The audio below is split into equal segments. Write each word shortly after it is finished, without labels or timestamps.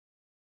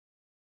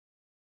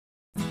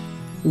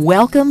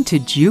Welcome to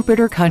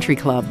Jupiter Country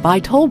Club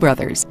by Toll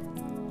Brothers,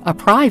 a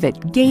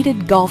private,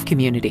 gated golf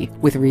community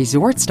with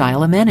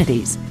resort-style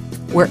amenities,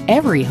 where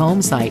every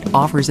home site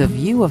offers a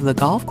view of the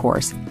golf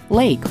course,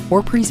 lake,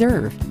 or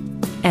preserve.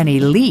 An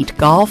elite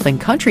golf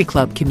and country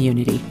club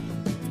community,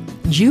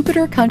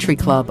 Jupiter Country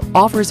Club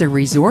offers a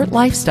resort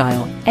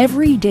lifestyle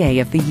every day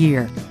of the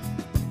year.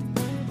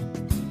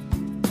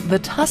 The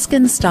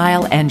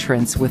Tuscan-style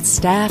entrance with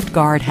staffed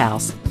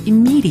guardhouse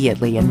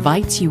immediately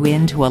invites you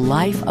into a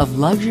life of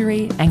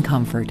luxury and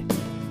comfort.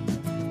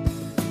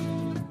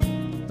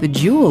 The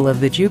jewel of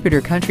the Jupiter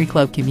Country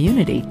Club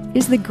community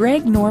is the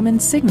Greg Norman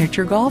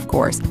Signature Golf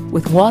Course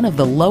with one of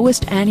the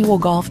lowest annual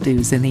golf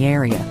dues in the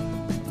area.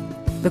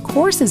 The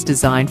course is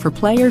designed for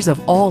players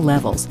of all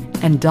levels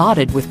and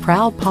dotted with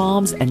proud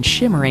palms and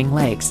shimmering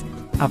lakes,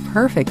 a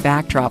perfect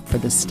backdrop for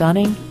the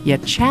stunning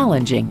yet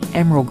challenging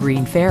emerald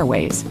green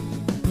fairways.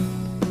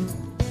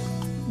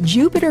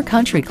 Jupiter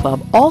Country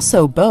Club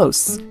also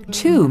boasts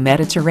 2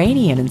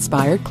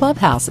 Mediterranean-inspired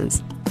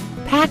clubhouses,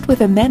 packed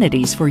with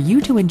amenities for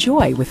you to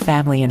enjoy with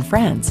family and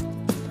friends.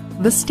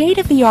 The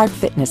state-of-the-art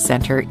fitness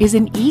center is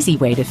an easy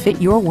way to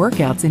fit your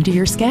workouts into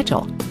your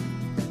schedule.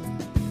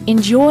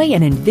 Enjoy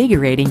an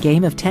invigorating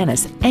game of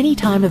tennis any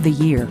time of the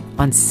year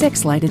on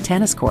 6 lighted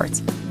tennis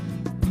courts.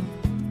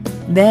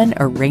 Then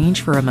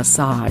arrange for a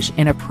massage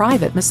in a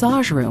private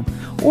massage room,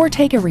 or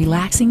take a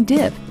relaxing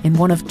dip in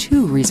one of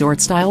 2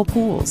 resort-style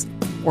pools,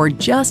 or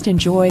just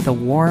enjoy the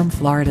warm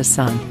Florida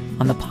sun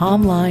on the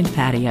palm-lined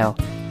patio.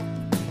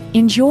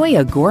 Enjoy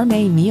a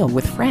gourmet meal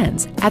with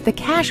friends at the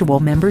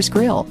Casual Members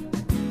Grill.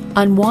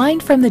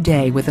 Unwind from the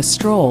day with a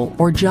stroll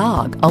or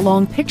jog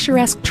along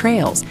picturesque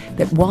trails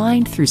that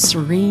wind through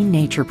serene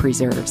nature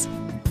preserves.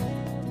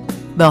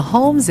 The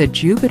homes at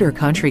Jupiter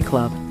Country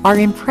Club are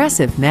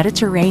impressive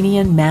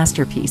Mediterranean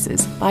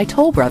masterpieces by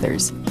Toll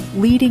Brothers,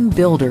 leading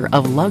builder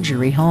of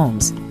luxury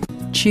homes.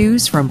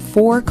 Choose from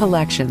 4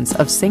 collections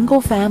of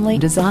single-family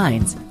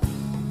designs.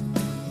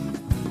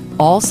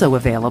 Also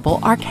available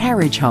are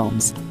carriage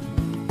homes,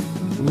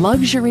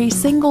 luxury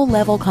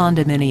single-level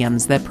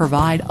condominiums that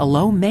provide a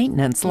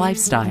low-maintenance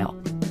lifestyle,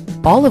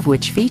 all of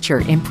which feature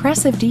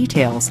impressive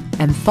details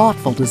and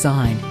thoughtful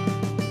design.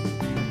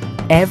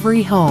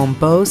 Every home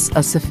boasts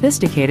a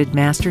sophisticated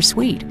master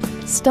suite,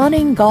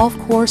 stunning golf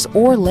course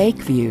or lake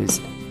views,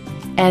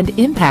 and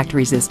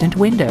impact-resistant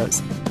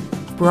windows.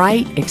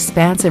 Bright,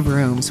 expansive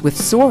rooms with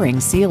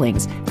soaring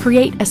ceilings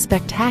create a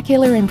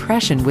spectacular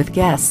impression with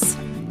guests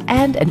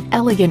and an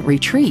elegant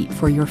retreat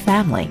for your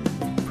family.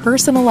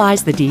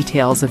 Personalize the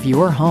details of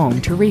your home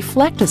to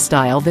reflect a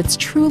style that's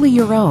truly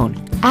your own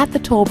at the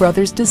Toll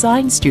Brothers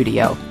Design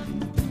Studio,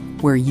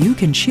 where you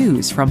can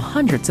choose from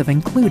hundreds of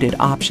included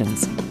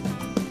options.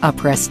 A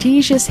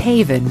prestigious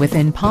haven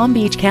within Palm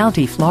Beach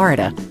County,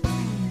 Florida.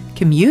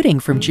 Commuting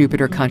from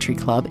Jupiter Country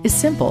Club is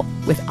simple,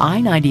 with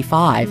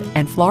I-95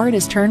 and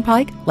Florida's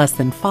Turnpike less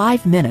than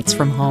 5 minutes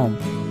from home.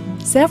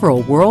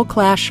 Several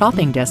world-class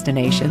shopping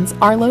destinations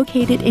are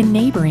located in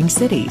neighboring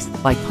cities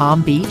like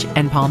Palm Beach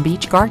and Palm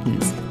Beach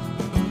Gardens,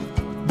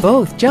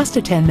 both just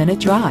a 10-minute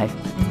drive,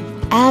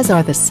 as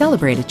are the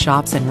celebrated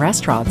shops and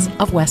restaurants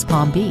of West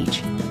Palm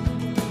Beach.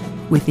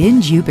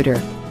 Within Jupiter,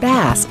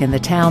 bask in the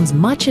town's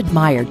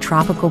much-admired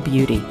tropical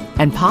beauty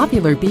and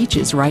popular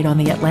beaches right on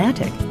the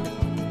Atlantic.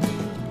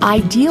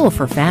 Ideal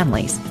for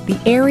families, the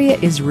area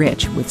is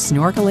rich with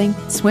snorkeling,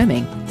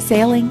 swimming,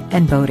 sailing,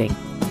 and boating,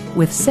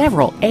 with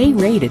several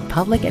A-rated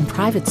public and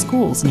private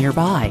schools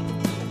nearby.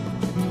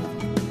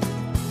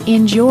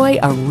 Enjoy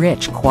a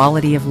rich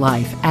quality of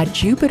life at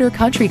Jupiter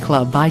Country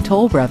Club by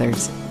Toll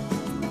Brothers,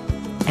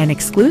 an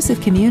exclusive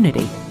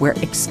community where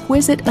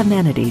exquisite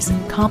amenities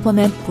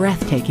complement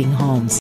breathtaking homes.